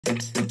Hey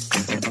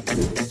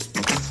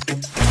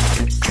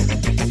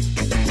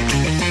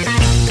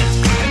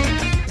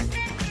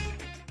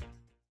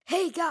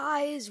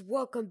guys,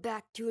 welcome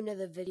back to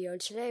another video, and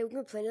today we're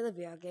going to play another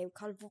VR game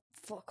called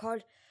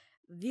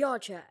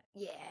VRchat.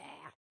 Yeah,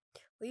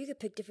 well, you can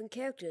pick different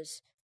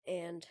characters,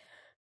 and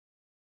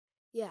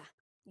yeah,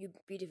 you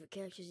be different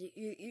characters.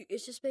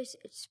 It's just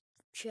basically, it's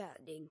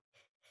chatting.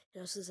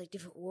 And also there's like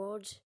different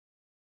worlds.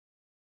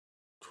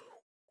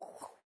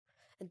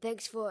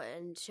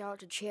 And shout out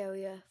to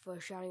Cheria for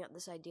shouting out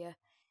this idea.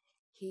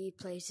 He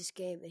plays this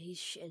game, and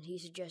he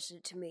suggested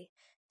it to me.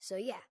 So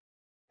yeah.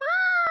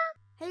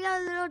 Hello,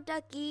 little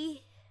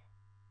ducky.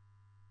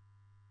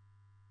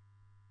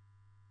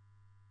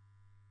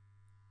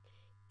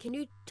 Can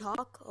you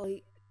talk or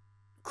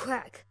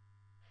quack?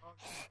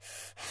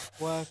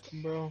 Quack,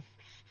 bro.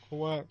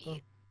 Quack.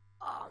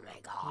 Oh my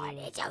god,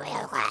 it's a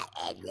real quack.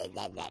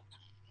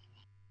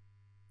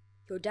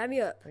 Yo, dab me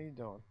up. How you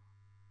doing?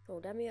 Yo,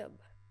 dab me up.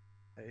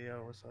 Hey,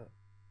 yo, what's up?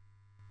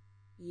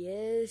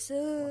 Yes,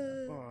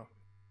 sir.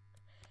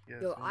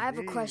 Yes, Yo, I have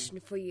a indeed.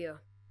 question for you.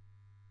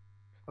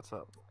 What's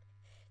up?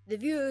 The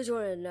viewers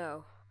want to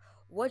know,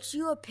 what's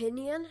your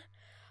opinion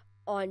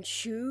on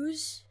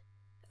shoes?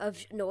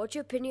 What's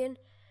your opinion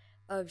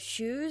of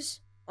shoes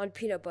on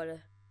peanut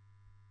butter?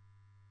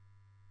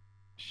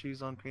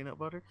 Shoes on peanut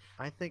butter?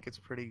 I think it's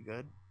pretty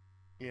good.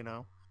 You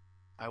know,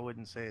 I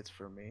wouldn't say it's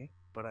for me,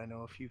 but I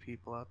know a few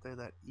people out there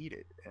that eat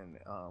it, and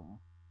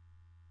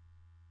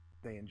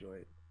they enjoy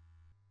it.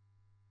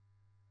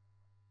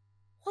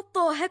 What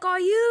the heck are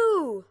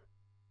you?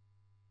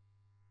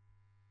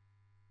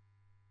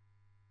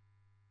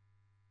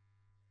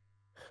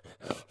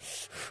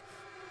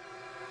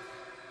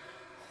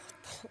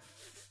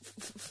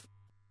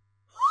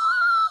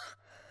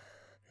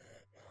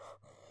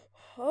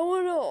 I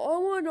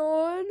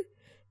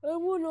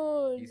went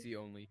on. PC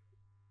only.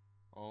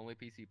 Only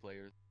PC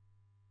players.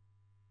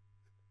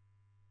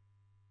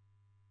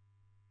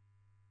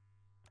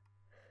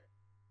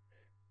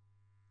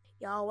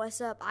 Y'all, what's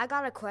up? I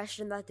got a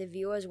question that the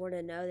viewers want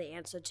to know the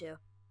answer to.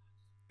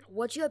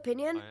 What's your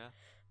opinion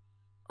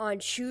on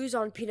shoes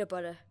on peanut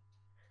butter?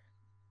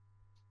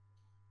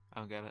 I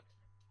don't get it.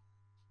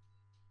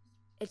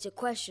 It's a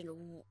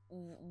question.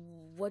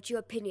 What's your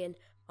opinion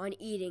on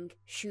eating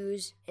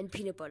shoes and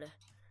peanut butter?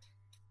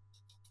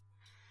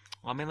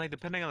 Well, I mean, like,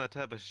 depending on the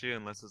type of shoe,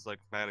 unless it's, like,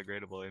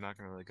 biodegradable, you're not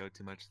going to really go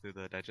too much through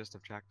the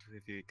digestive tract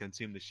if you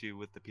consume the shoe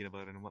with the peanut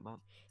butter and whatnot.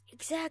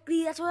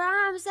 Exactly, that's what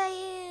I'm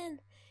saying.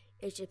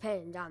 It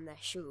depends on the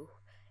shoe.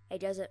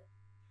 It doesn't...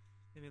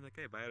 I mean, like,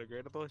 hey,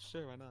 biodegradable?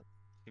 Sure, why not?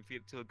 You can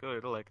feed it to a goat,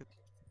 it'll like it.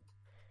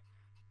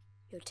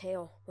 Your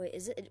tail.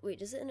 Is it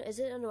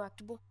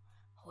interactable?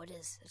 Oh, it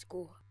is. It's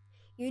cool.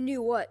 You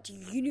knew what?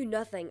 You knew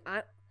nothing.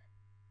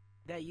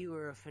 That you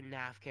were a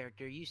FNAF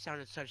character. You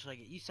sounded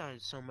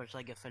so much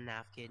like a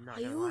FNAF kid. Not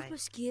Are gonna you lie. a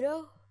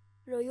mosquito?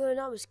 No, you're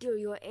not a mosquito.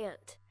 You're an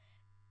ant.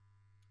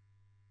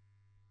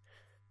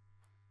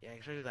 Yeah,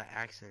 especially that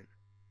accent.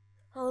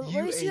 Let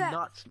You me see a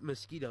not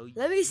mosquito.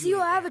 Let me see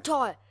your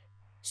avatar.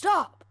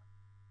 Stop.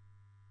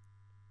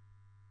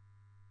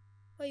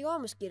 Oh, you are a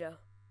mosquito.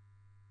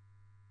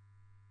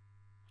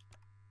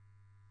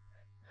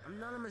 I'm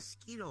not a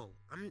mosquito.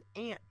 I'm an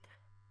ant.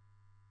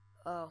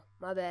 Oh,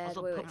 my bad.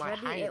 Also, Wait, put my can I be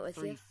an height ant at with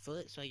 3 you?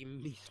 foot so I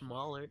can be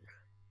smaller.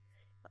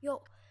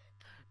 Yo,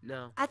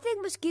 No. I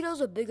think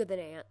mosquitoes are bigger than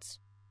ants.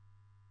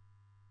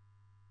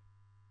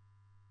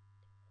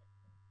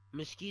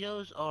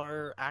 Mosquitoes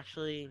are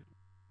actually,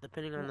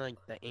 depending on like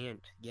the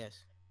ant.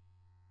 Yes.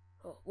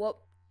 Oh,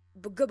 well,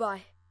 but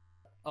goodbye.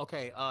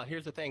 Okay,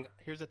 here's the thing.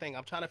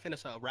 I'm trying to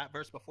finish a rap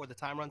verse before the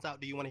time runs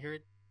out. Do you want to hear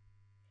it?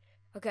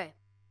 Okay.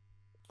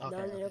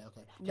 Okay.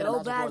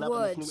 No bad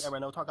words. In this new era,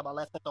 no talk about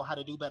lessons on how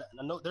to do better.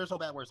 No, there's no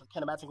bad words.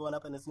 Can't imagine growing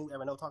up in this new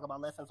era. No talk about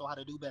lessons on how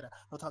to do better.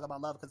 No talk about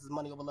love because it's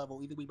money over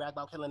level. Either we brag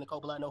about killing in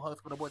cold blood, no hugs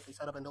for the boys they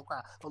set up and don't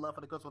cry. No love for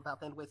the girls without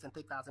thin waists and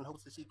thick thighs in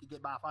hopes that she could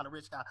get by. Find a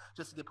rich guy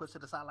just to get pushed to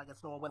the side like it's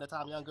snow in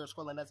wintertime. Young girl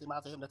scrolling as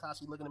miles of hypnotized.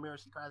 She look in the mirror,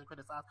 she cries and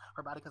criticizes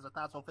her body because her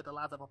thighs don't fit the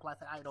lines of her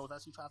plastic idols.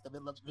 As she tries to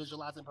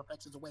visualize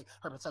imperfections away,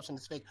 her perception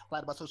is fake.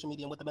 Lied about social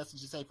media and what the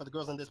messages say for the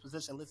girls in this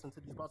position. Listen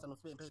to these bars and I'm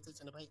spitting, pay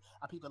attention to pay.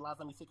 I peep the lies,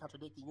 let me sit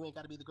contradicting. You ain't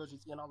got to be the girls you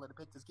see in all of the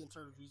pictures, getting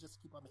surgery just to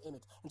keep up the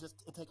image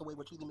and take away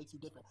what truly makes you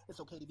different.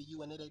 It's okay to be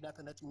you, and it ain't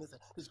nothing that you missing.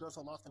 This girl's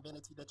so lost in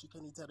vanity that you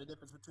can't even tell the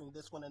difference between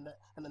this one and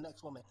the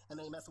next woman. And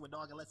they ain't messing with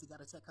dog unless he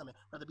got a check coming.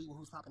 Rather be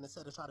who's popping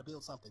instead of try to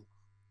build something.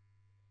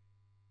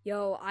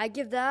 Yo, I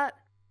give that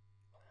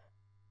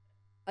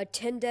a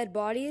 10 dead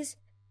bodies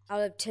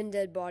out of 10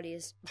 dead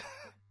bodies.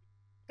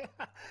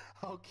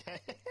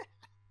 Okay.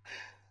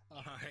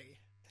 All right.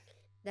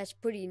 That's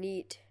pretty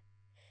neat.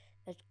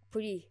 That's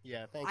pretty...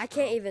 Yeah, thanks. I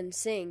can't even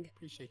sing.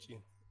 Appreciate you.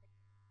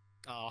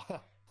 Oh.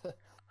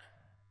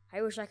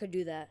 I wish I could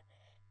do that.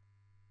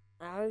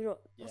 I don't know.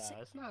 Yeah,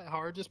 it's not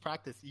hard. Just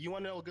practice. You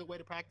want to know a good way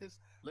to practice?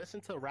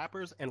 Listen to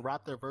rappers and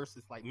rap their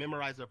verses. Like,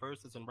 memorize their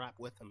verses and rap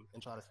with them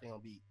and try to stay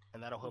on beat.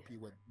 And that'll help you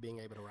with being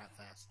able to rap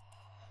fast.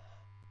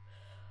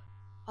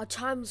 Our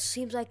time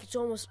seems like it's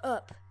almost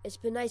up. It's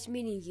been nice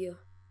meeting you.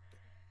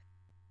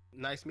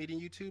 Nice meeting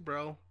you too,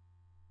 bro.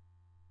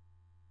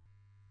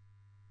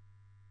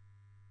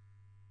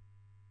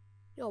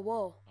 Yo,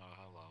 whoa. Oh,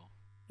 hello.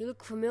 You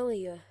look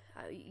familiar.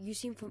 You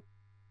seem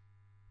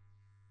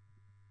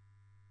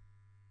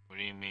What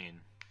do you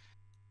mean?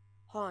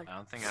 Han. I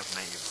don't think I've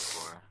met you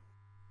before.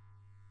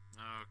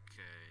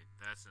 Okay,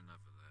 that's enough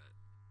of that.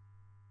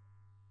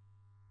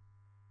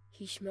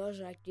 He smells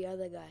like the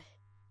other guy.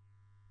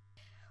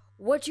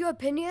 What's your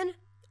opinion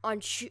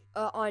on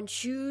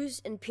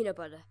shoes and peanut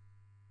butter?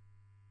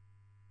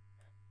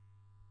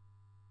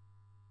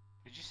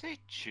 Did you say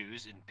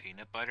chews and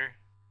peanut butter?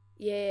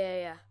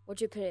 Yeah.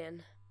 What's your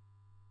opinion?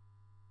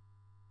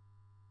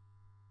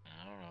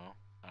 I don't know.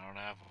 I don't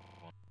have one.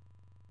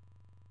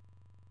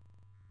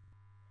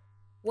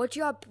 What's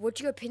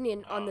your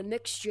opinion on the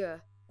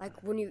mixture?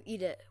 Like when you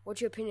eat it,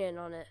 what's your opinion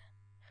on it?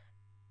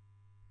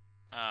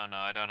 Oh no,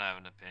 I don't have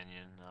an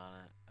opinion on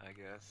it, I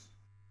guess.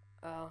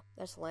 Oh,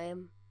 that's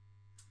lame.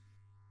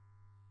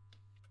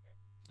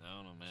 I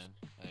don't know, man.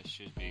 I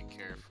should be a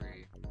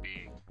carefree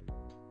being.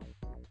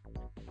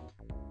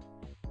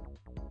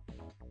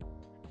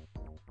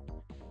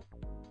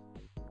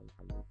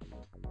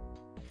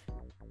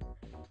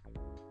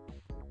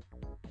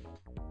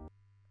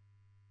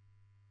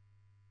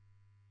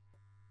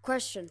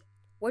 Question.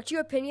 What's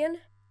your opinion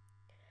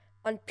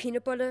on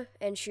peanut butter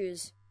and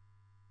shoes?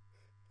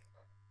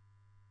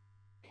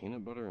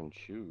 Peanut butter and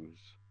shoes.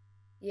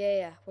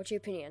 Yeah. What's your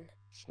opinion?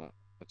 It's not.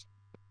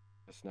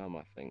 That's not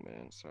my thing,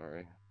 man.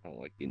 Sorry, I don't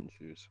like eating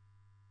shoes.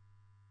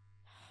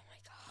 Oh my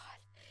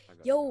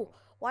god. Yo,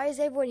 why is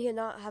everyone here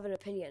not have an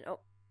opinion? Oh.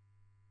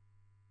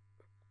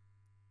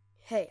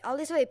 Hey, at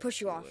least let me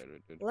push you off.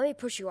 Let me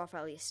push you off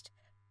at least.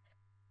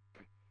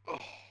 Oh.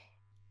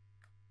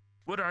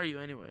 What are you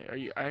anyway? Are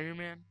you Iron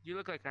Man? You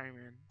look like Iron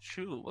Man.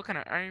 Shoot, what kind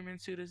of Iron Man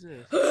suit is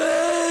this?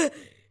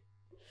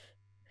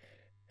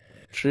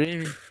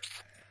 Dreamy.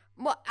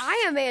 What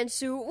Iron Man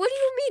suit? What do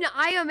you mean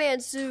Iron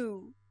Man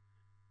suit?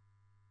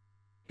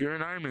 You're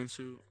an Iron Man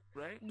suit,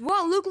 right? Do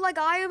I look like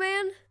Iron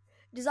Man?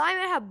 Does Iron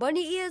Man have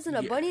bunny ears and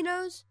a bunny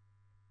nose?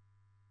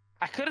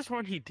 I could have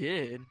sworn he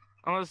did.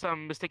 Unless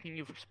I'm mistaking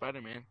you for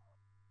Spider-Man.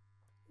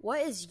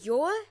 What is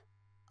your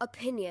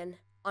opinion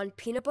on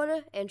peanut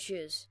butter and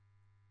shoes?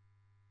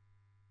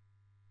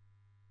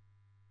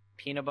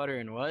 Peanut butter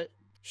and what?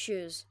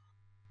 Shoes.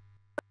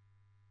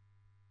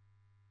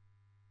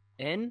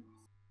 In?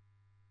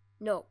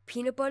 No,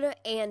 peanut butter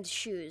and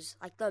shoes.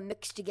 Like they're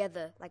mixed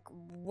together. Like,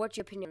 what's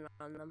your opinion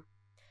on them?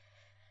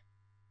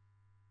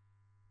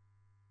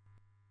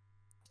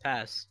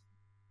 Pass.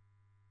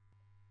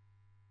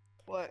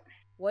 What?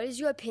 What is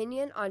your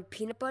opinion on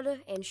peanut butter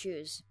and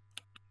shoes?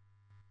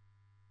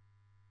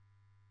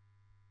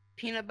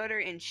 Peanut butter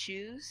and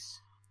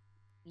shoes?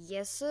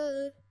 Yes,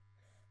 sir.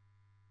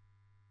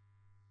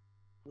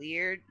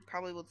 Weird.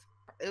 It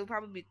would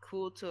probably be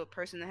cool to a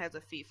person that has a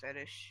feet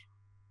fetish.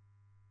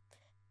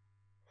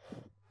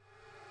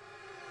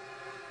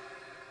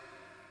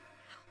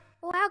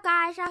 Well,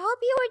 guys, I hope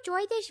you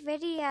enjoyed this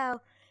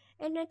video.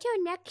 And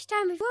until next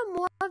time, if you want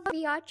more of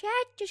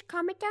VRchat, just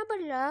comment down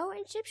below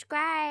and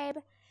subscribe.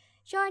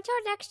 So until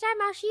next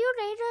time, I'll see you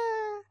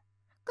later.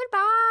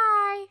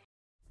 Goodbye.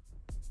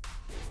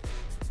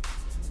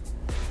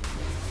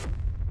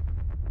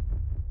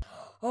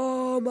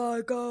 Oh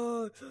my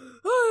god.